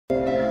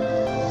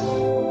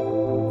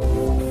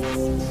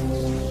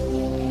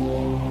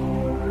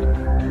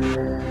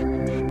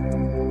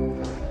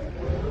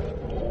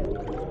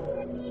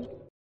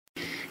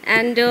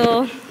And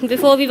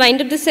before we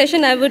wind up this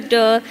session, I would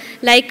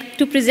like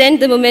to present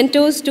the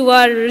mementos to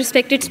our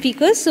respected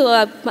speakers. So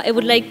I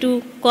would like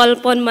to call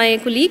upon my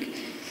colleague.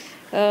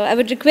 I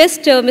would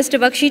request Mr.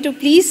 Bakshi to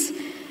please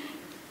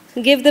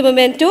give the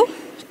memento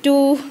to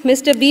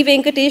Mr. B.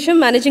 Venkatesham,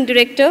 Managing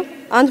Director,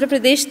 Andhra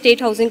Pradesh State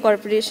Housing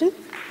Corporation.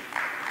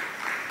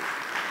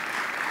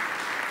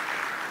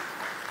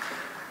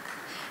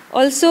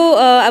 Also,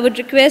 I would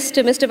request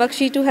Mr.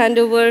 Bakshi to hand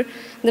over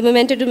the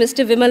memento to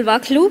Mr. Vimal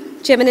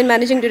Wakhlu, Chairman and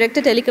Managing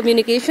Director,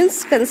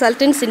 Telecommunications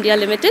Consultants India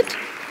Limited.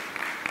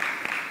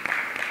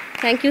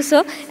 Thank you,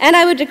 sir. And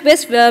I would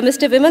request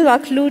Mr. Vimal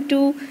Wakhlu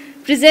to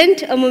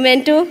present a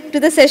memento to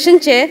the session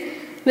chair,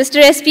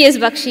 Mr. SPS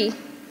Bakshi.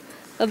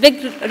 A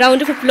big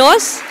round of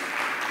applause.